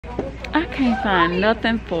I can't find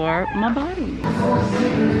nothing for my body.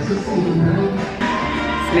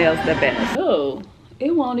 Smells the best. Oh,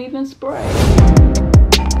 it won't even spray.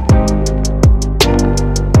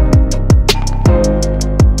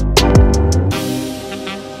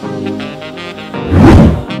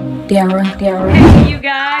 Hey you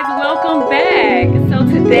guys, welcome back. So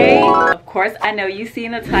today, of course, I know you've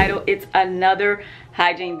seen the title, it's another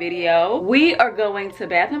hygiene video. We are going to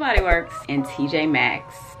Bath & Body Works and TJ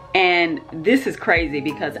Maxx. And this is crazy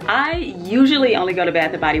because I usually only go to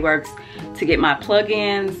Bath & Body Works to get my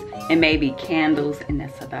plug-ins and maybe candles, and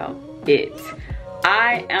that's about it.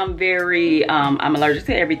 I am very, I'm allergic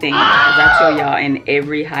to everything, as I tell y'all in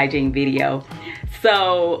every hygiene video.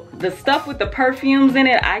 So the stuff with the perfumes in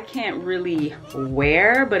it, I can't really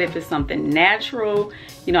wear, but if it's something natural,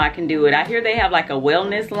 you know, I can do it. I hear they have like a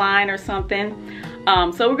wellness line or something.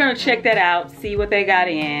 So we're gonna check that out, see what they got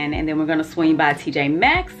in, and then we're gonna swing by TJ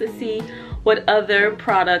Maxx to see what other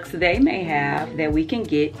products they may have that we can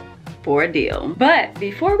get for a deal. But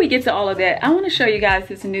before we get to all of that, I wanna show you guys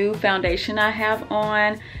this new foundation I have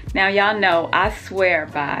on. Now y'all know I swear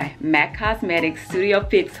by MAC Cosmetics Studio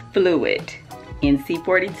Fix Fluid.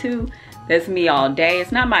 NC42, that's me all day.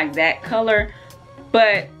 It's not my exact color,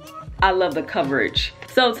 but I love the coverage.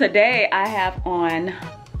 So today I have on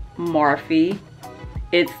Morphe.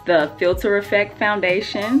 It's the Filter Effect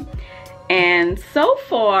foundation, and so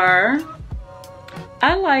far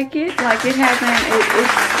I like it. Like it's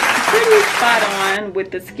pretty spot on with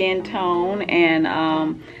the skin tone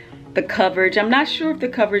and the coverage. I'm not sure if the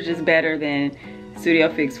coverage is better than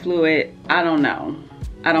Studio Fix Fluid. I don't know.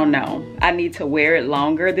 I need to wear it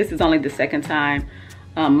longer. This is only the second time,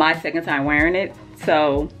 my second time wearing it.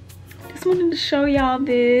 So just wanted to show y'all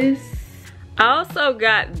this. I also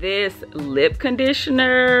got this lip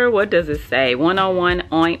conditioner. What does it say? 101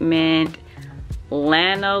 ointment,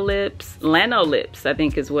 Lanolips, I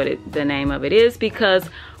think is what the name of it is, because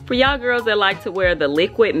for y'all girls that like to wear the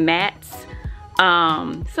liquid mattes,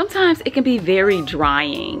 sometimes it can be very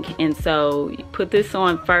drying, and so you put this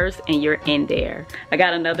on first and you're in there. I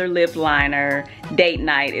got another lip liner. Date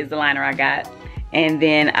Night is the liner I got. And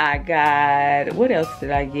then I got, what else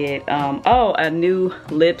did I get? Oh, a new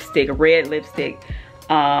lipstick, a red lipstick,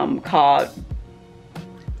 called,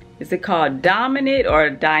 is it called Dominant or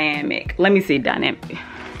Dynamic? Let me see, Dynamic.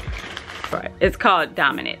 Right, it's called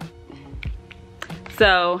Dominant.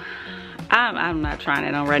 So I'm not trying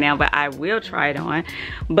it on right now, but I will try it on.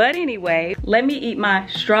 But anyway, let me eat my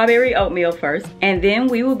strawberry oatmeal first, and then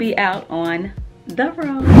we will be out on the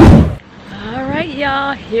road. All right,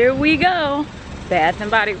 y'all, here we go. Bath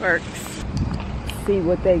 & Body Works. See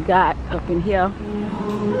what they got up in here.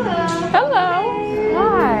 Hello.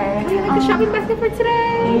 Hi. Do you like the shopping basket for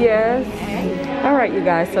today? Yes. All right, you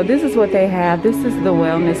guys, so this is what they have. This is the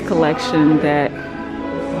wellness collection that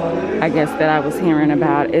I guess that I was hearing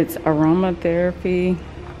about. It's aromatherapy.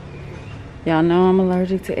 Y'all know I'm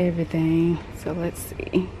allergic to everything. So let's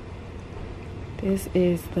see. This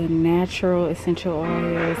is the natural essential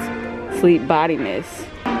oils sleep body mist.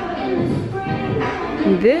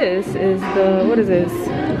 This is the, what is this?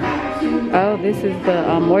 Oh, this is the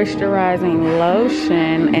moisturizing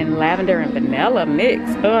lotion and lavender and vanilla mix.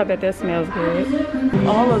 Oh, I bet that smells good.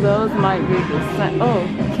 All of those might be the same. Oh,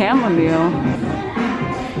 chamomile.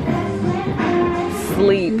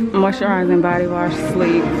 Sleep, moisturizing body wash,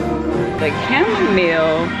 sleep. The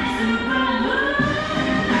chamomile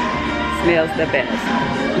smells the best.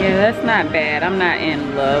 Yeah, that's not bad. I'm not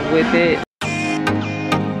in love with it.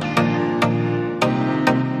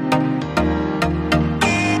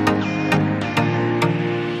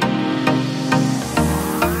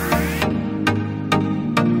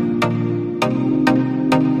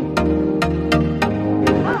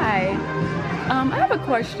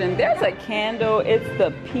 Question. There's a candle. It's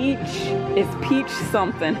the peach. It's peach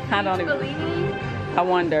something. I don't even. I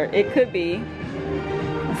wonder. It could be.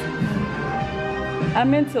 I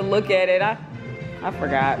meant to look at it. I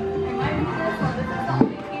forgot. It might be this one. This is the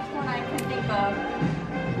only peach one I can think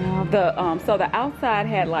of. So the outside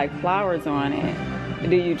had like flowers on it.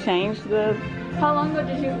 Do you change the? How long ago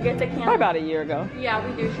did you get the candle? Probably about a year ago. Yeah,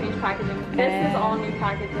 we do change packaging. This is all new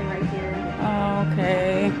packaging right here. Oh,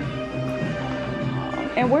 okay.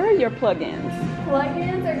 And where are your plugins?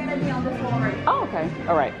 Plugins are gonna be on this wall right here. Oh, okay.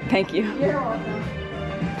 All right. Thank you. You're welcome.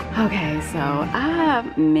 Okay, so I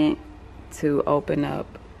meant to open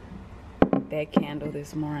up that candle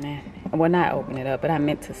this morning. Well, not open it up, but I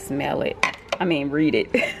meant to smell it. I mean, read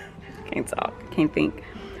it. Can't talk. Can't think.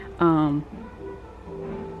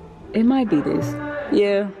 It might be this.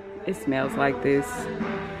 Yeah, it smells like this.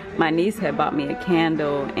 My niece had bought me a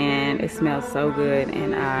candle and it smells so good,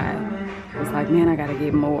 and I I was like, man, I gotta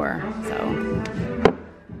get more. So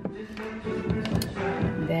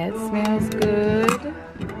that smells good.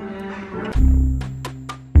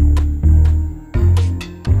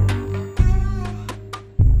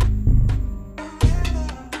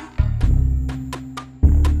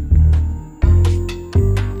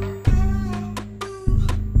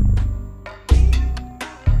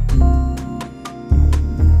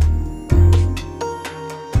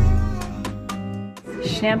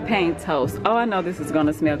 Champagne toast. Oh, I know this is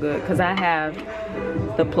gonna smell good because I have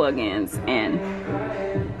the plug-ins, and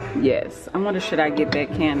yes, I wonder should I get that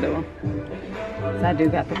candle. I do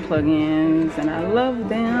got the plug-ins and I love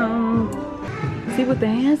them. See, with the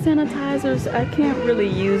hand sanitizers, I can't really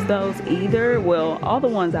use those either. Well, all the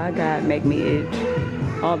ones I got make me itch.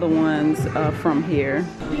 All the ones from here.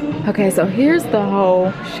 Okay, so here's the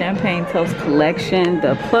whole champagne toast collection.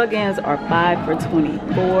 The plug-ins are 5 for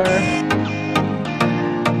 $24.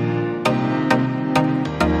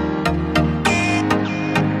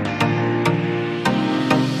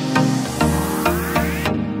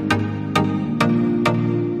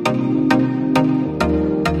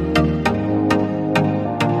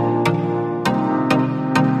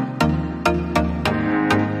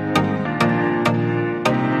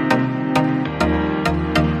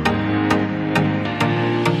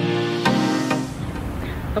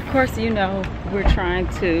 Of course, you know, we're trying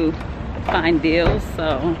to find deals,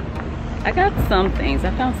 so I got some things.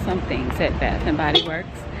 I found some things at Bath and Body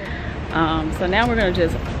Works. So now we're gonna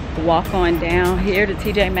just walk on down here to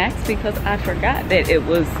TJ Maxx because I forgot that it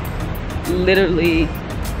was literally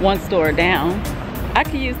one store down. I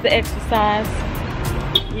could use the exercise,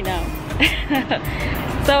 you know.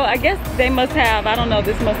 So I guess they must have, I don't know,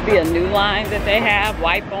 this must be a new line that they have,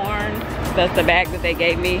 White Barn. That's the bag that they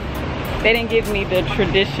gave me. They didn't give me the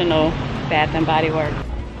traditional Bath and Body Works.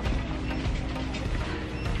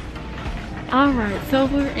 All right, so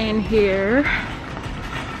we're in here.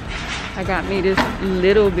 I got me this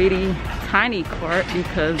little bitty tiny cart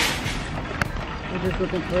because we're just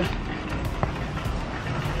looking for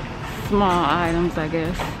small items, I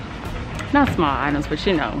guess. Not small items, but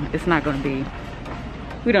you know, it's not gonna be,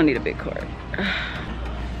 we don't need a big cart.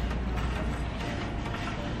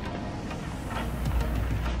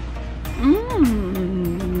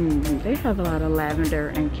 They have a lot of lavender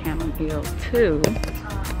and chamomile too.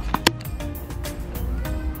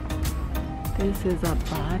 This is a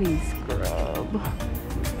body scrub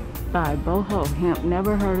by Boho Hemp.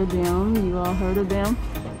 Never heard of them. You all heard of them?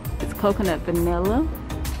 It's coconut vanilla,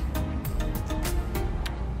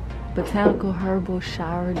 botanical herbal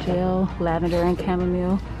shower gel, lavender and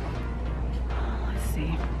chamomile. Let's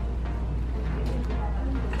see.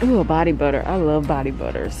 Ooh, a body butter. I love body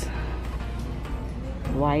butters.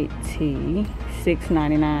 White tea,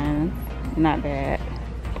 $6.99. Not bad.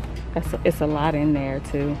 It's a lot in there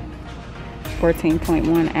too.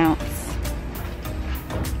 14.1 ounce.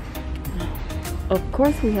 Of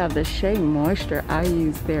course, we have the Shea Moisture. I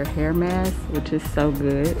use their hair mask, which is so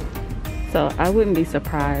good. So I wouldn't be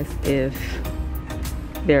surprised if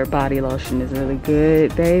their body lotion is really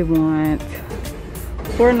good. They want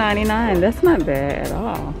 $4.99. That's not bad at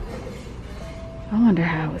all. I wonder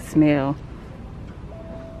how it would smell.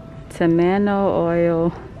 Tomato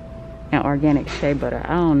oil and organic shea butter.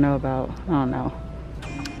 I don't know.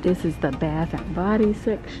 This is the Bath and Body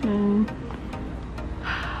section.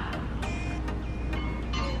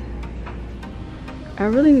 I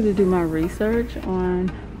really need to do my research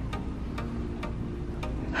on,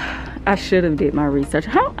 I should have did my research.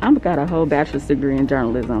 I've got a whole bachelor's degree in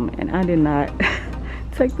journalism and I did not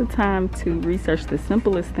take the time to research the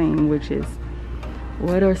simplest thing, which is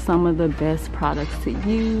what are some of the best products to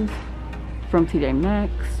use from TJ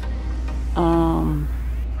Maxx.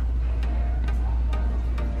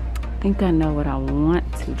 I think I know what I want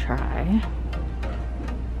to try.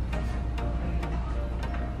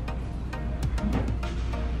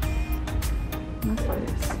 What's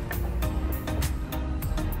this?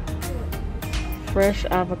 Fresh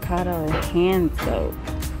avocado hand soap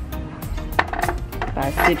by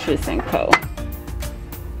Citrus & Co.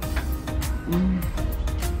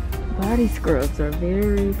 Body scrubs are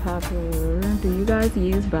very popular. Do you guys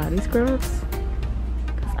use body scrubs?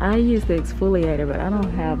 I use the exfoliator, but I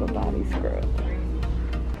don't have a body scrub.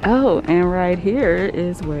 Oh, and right here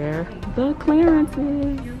is where the clearance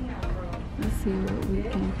is. Let's see what we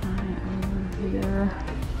can find over here.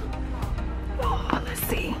 Oh, let's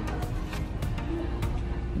see.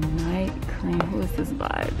 Night cream. Who is this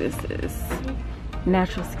by? This is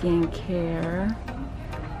Natural Skin Care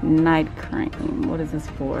night cream. What is this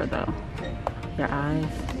for though? Your eyes.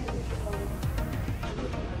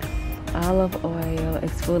 Olive oil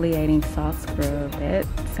exfoliating salt scrub. That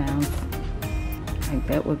sounds like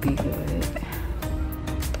that would be good.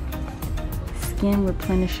 Skin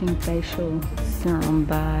replenishing facial serum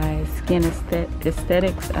by Skin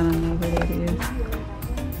Aesthetics. I don't know what that is.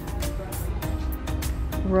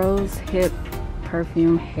 Rose hip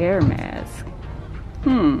perfume hair mask.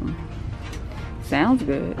 Sounds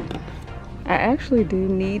good. I actually do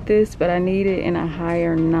need this, but I need it in a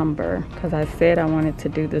higher number because I said I wanted to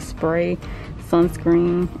do the spray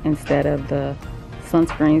sunscreen instead of the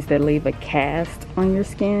sunscreens that leave a cast on your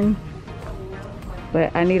skin.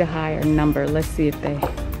 But I need a higher number. Let's see if they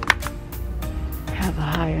have a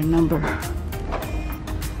higher number.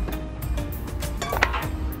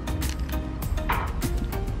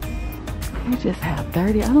 You just have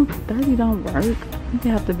 30. 30 don't work.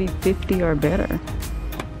 You have to be 50 or better.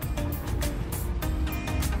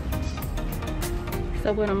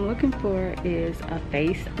 So what I'm looking for is a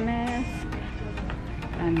face mask.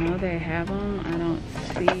 I know they have them. I don't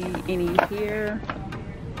see any here,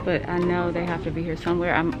 but I know they have to be here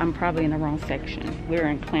somewhere. I'm probably in the wrong section. We're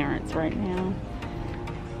in clearance right now.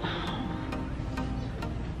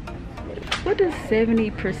 What does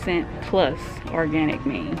 70% plus organic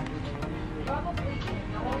mean?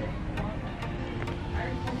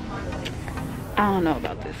 I don't know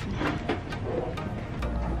about this one.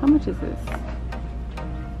 How much is this?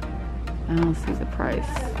 I don't see the price.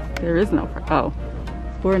 There is no price. Oh,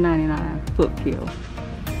 $4.99 foot peel.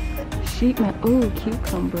 Sheet mask. Oh,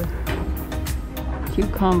 cucumber.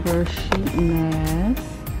 Cucumber sheet mask.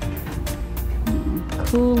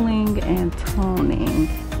 Cooling and toning.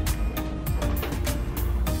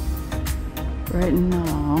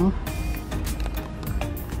 Retinol.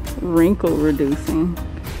 Wrinkle reducing.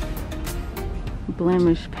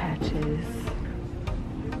 Blemish patches.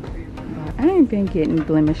 I ain't been getting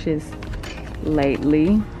blemishes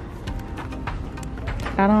lately.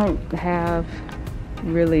 I don't have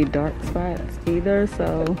really dark spots either,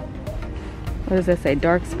 so what does that say?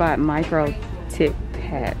 Dark spot micro tip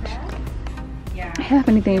patch. Have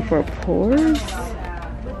anything for pores?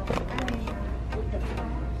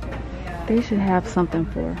 They should have something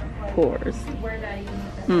for pores.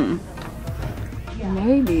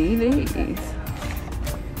 Maybe these.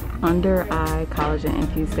 Under eye collagen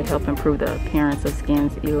infused to help improve the appearance of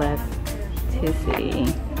skin's elasticity.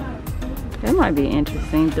 That might be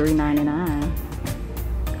interesting. $3.99.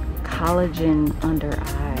 Collagen under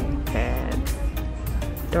eye pads.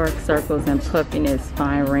 Dark circles and puffiness,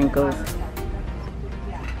 fine wrinkles.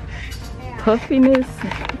 Puffiness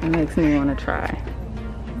makes me want to try.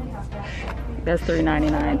 That's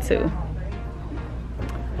 $3.99 too.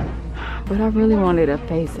 But I really wanted a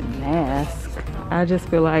face mask. I just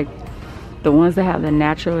feel like the ones that have the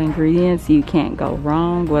natural ingredients, you can't go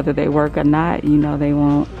wrong. Whether they work or not, you know they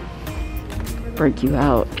won't break you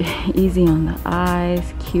out. Easy on the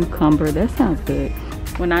eyes. Cucumber. That sounds good.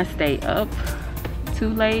 When I stay up too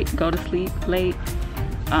late, go to sleep late,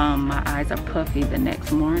 my eyes are puffy the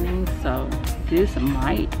next morning. So this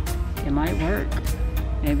might work.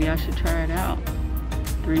 Maybe I should try it out.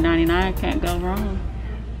 $3.99, can't go wrong.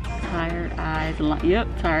 Tired eyes,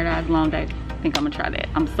 tired eyes, long day. I think I'm gonna try that.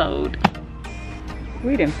 I'm sold.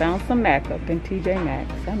 We done found some MAC up in TJ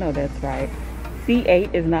Maxx. I know that's right.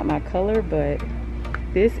 C8 is not my color, but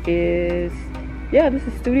this is, yeah, this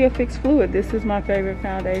is Studio Fix Fluid. This is my favorite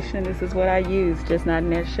foundation. This is what I use, just not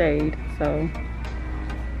in that shade. So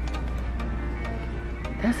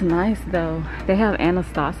that's nice though. They have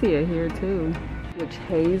Anastasia here too. Witch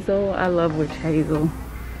hazel. I love witch hazel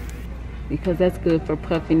because that's good for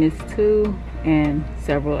puffiness too, and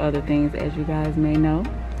several other things, as you guys may know.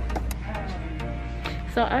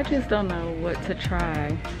 So I just don't know what to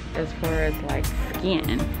try as far as like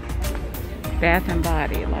skin, Bath and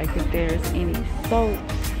Body, like if there's any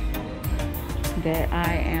soaps that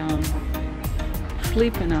I am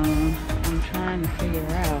sleeping on. I'm trying to figure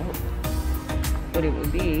out what it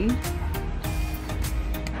would be.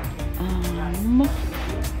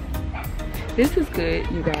 This is good,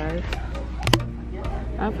 you guys.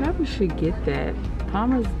 I probably should get that.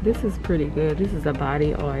 Palmer's, this is pretty good. This is a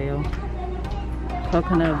body oil.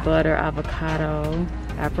 Coconut butter, avocado,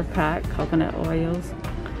 apricot, coconut oils.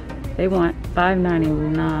 They want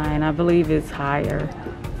 $5.99. I believe it's higher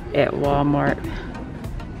at Walmart.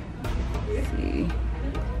 Let's see.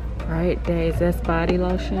 Bright Days, that's body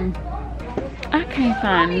lotion. I can't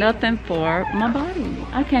find nothing for my body.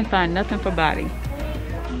 I can't find nothing for body.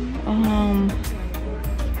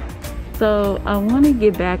 So I want to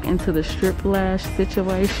get back into the strip lash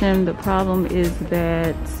situation. The problem is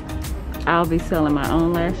that I'll be selling my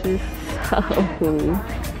own lashes. So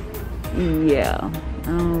yeah, I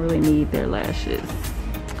don't really need their lashes.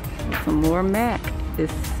 Some more MAC.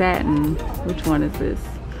 It's satin. Which one is this?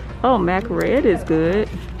 Oh, MAC Red is good.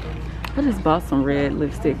 I just bought some red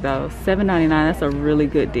lipstick though. $7.99. That's a really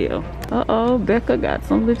good deal. Uh-oh, Becca got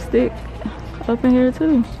some lipstick up in here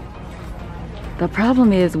too. The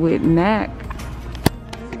problem is with MAC,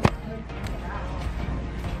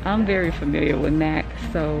 I'm very familiar with MAC.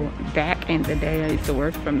 So back in the day, I used to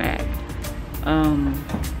work for MAC.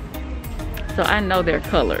 So I know their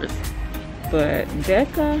colors. But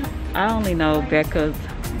Becca, I only know Becca's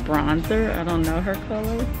bronzer. I don't know her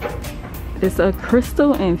color. It's a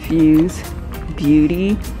crystal infused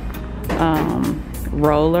beauty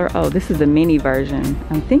roller. Oh, this is a mini version.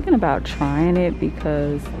 I'm thinking about trying it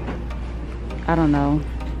because I don't know,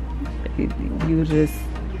 you just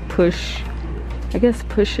push, I guess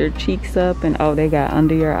push your cheeks up, and oh, they got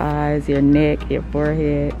under your eyes, your neck, your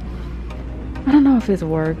forehead. I don't know if it's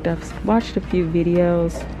worked. I've watched a few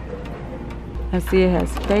videos. I see it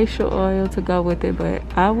has facial oil to go with it, but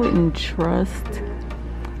I wouldn't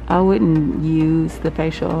use the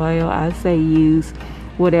facial oil. I'd say use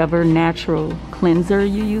whatever natural cleanser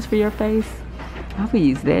you use for your face. I would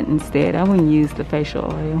use that instead. I wouldn't use the facial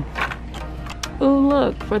oil. Oh,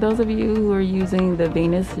 look, for those of you who are using the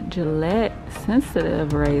Venus Gillette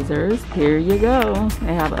sensitive razors, here you go.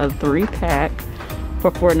 They have a 3-pack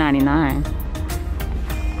for $4.99.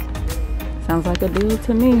 Sounds like a deal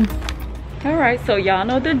to me. All right, so y'all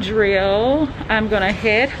know the drill. I'm gonna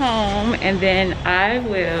head home and then I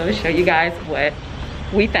will show you guys what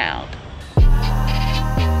we found.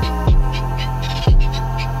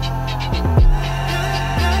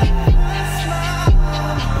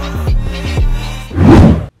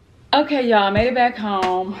 Okay, y'all, made it back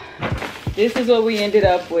home. This is what we ended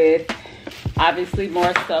up with. Obviously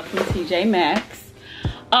more stuff from TJ Maxx.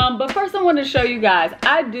 But first I want to show you guys,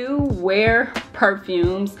 I do wear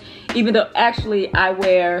perfumes, even though actually I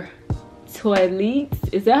wear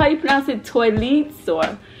toilettes. Is that how you pronounce it? Toilettes?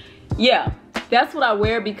 Or yeah, that's what I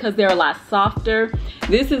wear because they're a lot softer.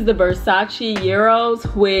 This is the Versace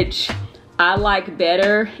Euros, which I like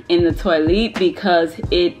better in the toilette because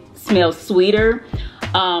it smells sweeter.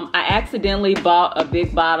 I accidentally bought a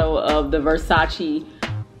big bottle of the Versace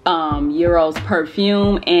Euros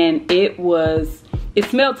perfume, and it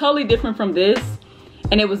smelled totally different from this,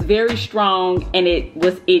 and it was very strong and it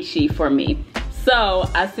was itchy for me. So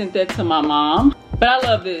I sent that to my mom. But I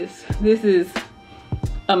love this. This is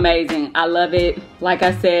amazing. I love it. Like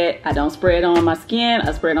I said, I don't spray it on my skin,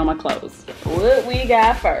 I spray it on my clothes. What we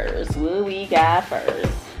got first? What we got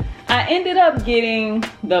first? I ended up getting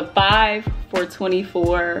the 5 for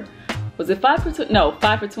 24. Was it 5 for 20? No,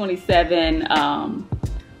 5 for 27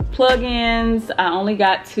 plug-ins. I only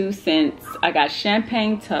got 2 cents. I got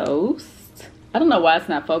champagne toast. I don't know why it's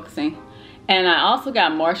not focusing. And I also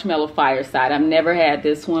got marshmallow fireside. I've never had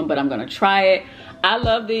this one, but I'm gonna try it. I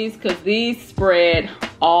love these because these spread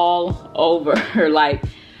all over. like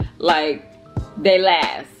they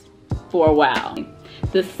last for a while.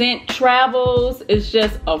 The scent travels. It's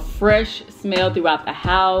just a fresh smell throughout the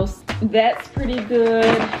house. That's pretty good.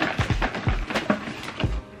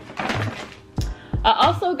 I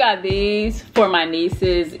also got these for my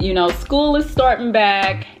nieces. You know, school is starting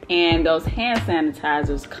back and those hand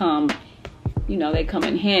sanitizers come, you know, they come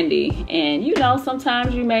in handy. And you know,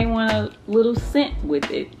 sometimes you may want a little scent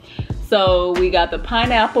with it. So we got the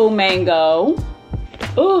pineapple mango.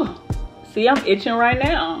 Ooh, see, I'm itching right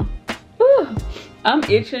now. Ooh, I'm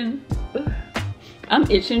itching. Ooh, I'm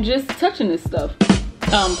itching just touching this stuff.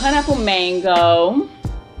 Pineapple mango.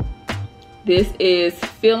 This is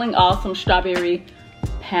Feeling Awesome Strawberry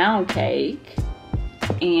Pound Cake.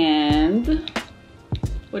 And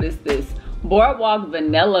what is this? Boardwalk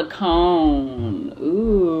Vanilla Cone.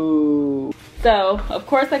 Ooh. So, of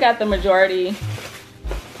course, I got the majority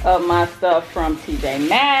of my stuff from TJ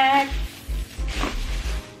Maxx.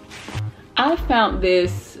 I found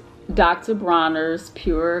this Dr. Bronner's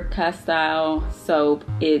Pure Castile soap.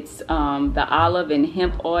 It's the olive and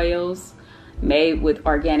hemp oils made with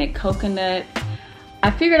organic coconut.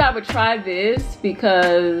 I figured I would try this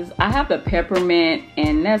because I have the peppermint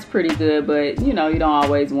and that's pretty good, but you know, you don't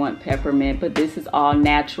always want peppermint, but this is all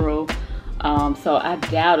natural. So I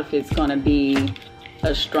doubt if it's gonna be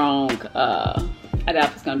a strong,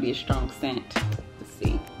 scent. Let's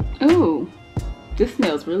see. Ooh, this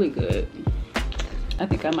smells really good. I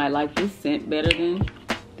think I might like this scent better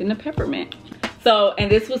than the peppermint. So, and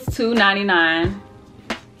this was $2.99.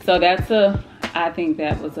 So I think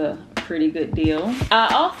that was a pretty good deal.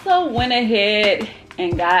 I also went ahead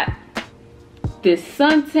and got this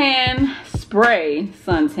suntan spray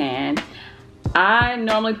suntan. I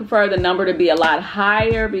normally prefer the number to be a lot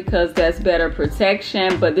higher because that's better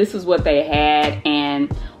protection, but this is what they had,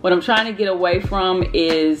 and what I'm trying to get away from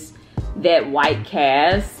is that white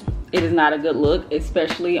cast. It is not a good look,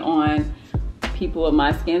 especially on people of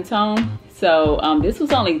my skin tone. So this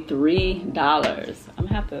was only $3. I'm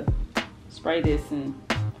gonna have to spray this, and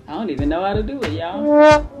I don't even know how to do it, y'all.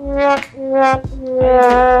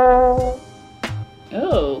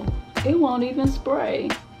 Oh, it won't even spray.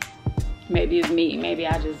 Maybe it's me. Maybe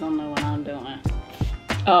I just don't know what I'm doing.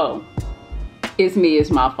 Oh, it's me. It's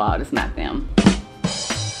my fault. It's not them.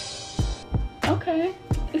 Okay.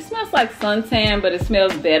 It smells like suntan, but it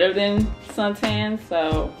smells better than suntan.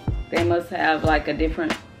 So they must have like a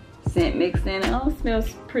different scent mixed in. Oh, it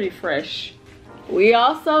smells pretty fresh. We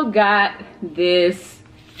also got this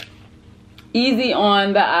Easy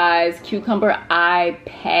on the Eyes Cucumber Eye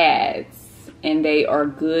Pads. And they are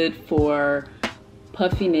good for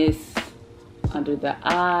puffiness under the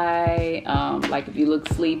eye, like if you look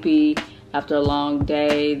sleepy after a long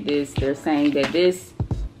day. They're saying that this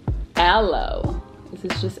aloe, is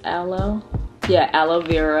this just aloe? Yeah, aloe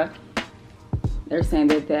vera. They're saying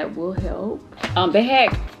that that will help. They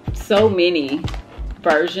had so many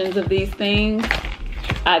versions of these things.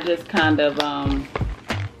 I just kind of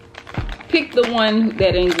picked the one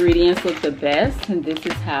that ingredients look the best, and this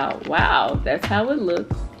is how, wow, that's how it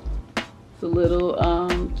looks. A little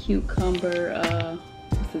cucumber,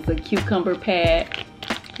 this is a cucumber pad,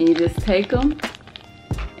 and you just take them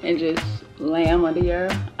and just lay them under your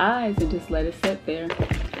eyes and just let it sit there.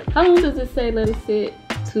 How long does it say let it sit?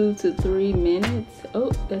 2 to 3 minutes. Oh,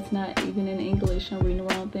 that's not even in English. I'm reading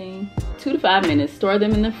the wrong thing. 2 to 5 minutes. Store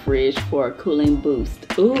them in the fridge for a cooling boost.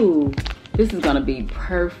 Ooh, this is gonna be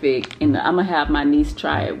perfect, and I'm gonna have my niece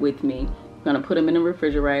try it with me. I'm gonna put them in the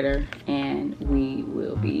refrigerator, and we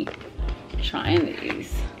will be trying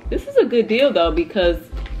these. This is a good deal though, because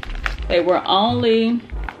they were only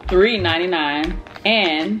 $3.99,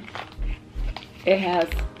 and it has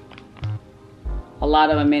a lot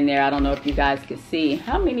of them in there. I don't know if you guys can see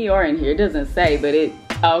how many are in here. It doesn't say, but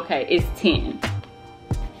okay, it's 10.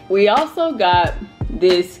 We also got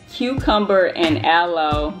this cucumber and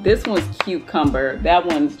aloe. This one's cucumber, that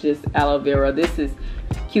one's just aloe vera. This is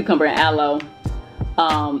cucumber and aloe.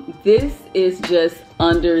 This is just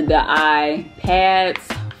under the eye pads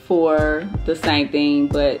for the same thing,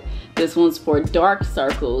 but this one's for dark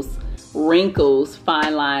circles, wrinkles,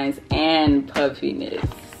 fine lines, and puffiness.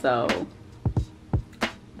 So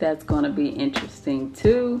that's gonna be interesting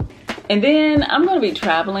too. And then I'm gonna be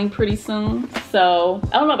traveling pretty soon. So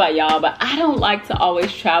I don't know about y'all, but I don't like to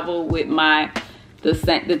always travel with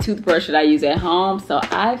the toothbrush that I use at home. So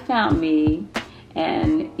I found me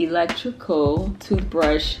an electrical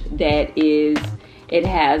toothbrush that it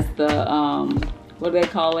has the what do they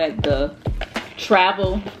call it, the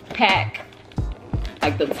travel pack,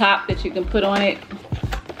 like the top that you can put on it.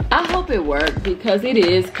 I hope it works, because it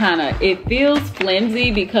is it feels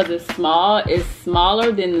flimsy because it's small. It's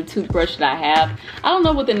smaller than the toothbrush that I have. I don't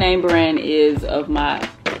know what the name brand is of my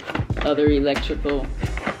other electrical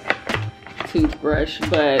toothbrush,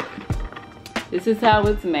 but this is how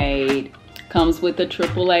it's made. Comes with a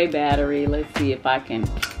AAA battery. Let's see if I can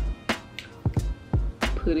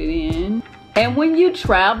put it in. And when you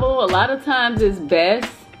travel, a lot of times it's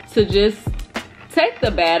best to just take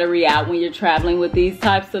the battery out when you're traveling with these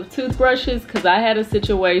types of toothbrushes, because I had a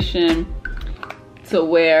situation to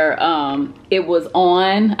where it was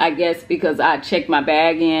on, I guess because I checked my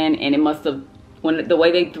bag in, and it must have, the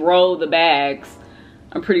way they throw the bags,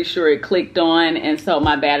 I'm pretty sure it clicked on, and so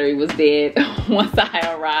my battery was dead once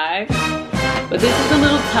I arrived. But this is a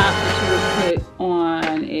little top that you would put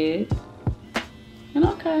on it. And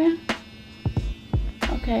okay,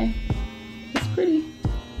 it's pretty.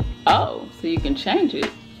 Oh, so you can change it.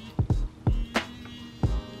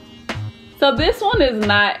 So this one is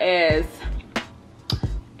not as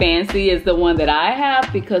fancy as the one that I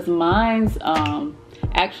have, because mine's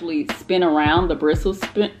actually spin around, the bristles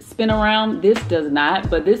spin around. This does not,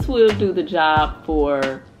 but this will do the job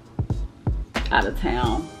for out of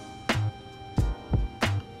town.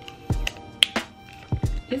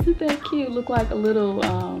 Isn't that cute? Look like a little,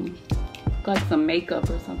 like some makeup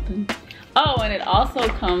or something. Oh, and it also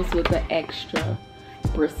comes with an extra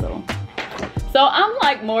bristle. So I'm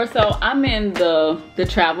like I'm in the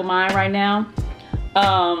travel mind right now.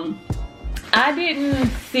 I didn't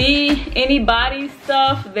see any body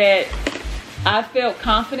stuff that I felt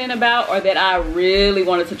confident about or that I really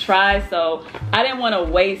wanted to try, so I didn't want to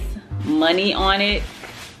waste money on it.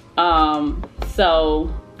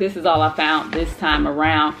 So this is all I found this time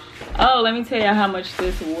around. Oh, let me tell you how much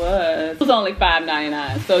this was. It was only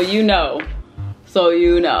 $5.99, so you know So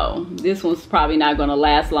you know, this one's probably not gonna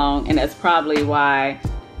last long, and that's probably why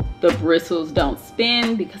the bristles don't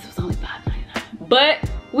spin, because it was only $5.99.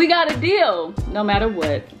 But we got a deal no matter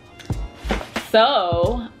what.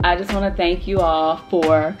 So I just wanna thank you all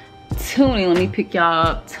for tuning. Let me pick y'all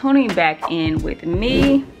up, tuning back in with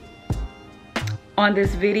me on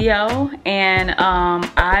this video, and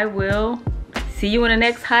I will see you in the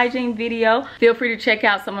next hygiene video. Feel free to check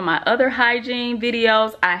out some of my other hygiene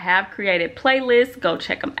videos. I have created playlists, go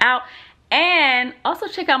check them out. And also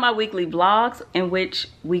check out my weekly vlogs, in which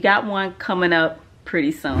we got one coming up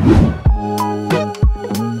pretty soon.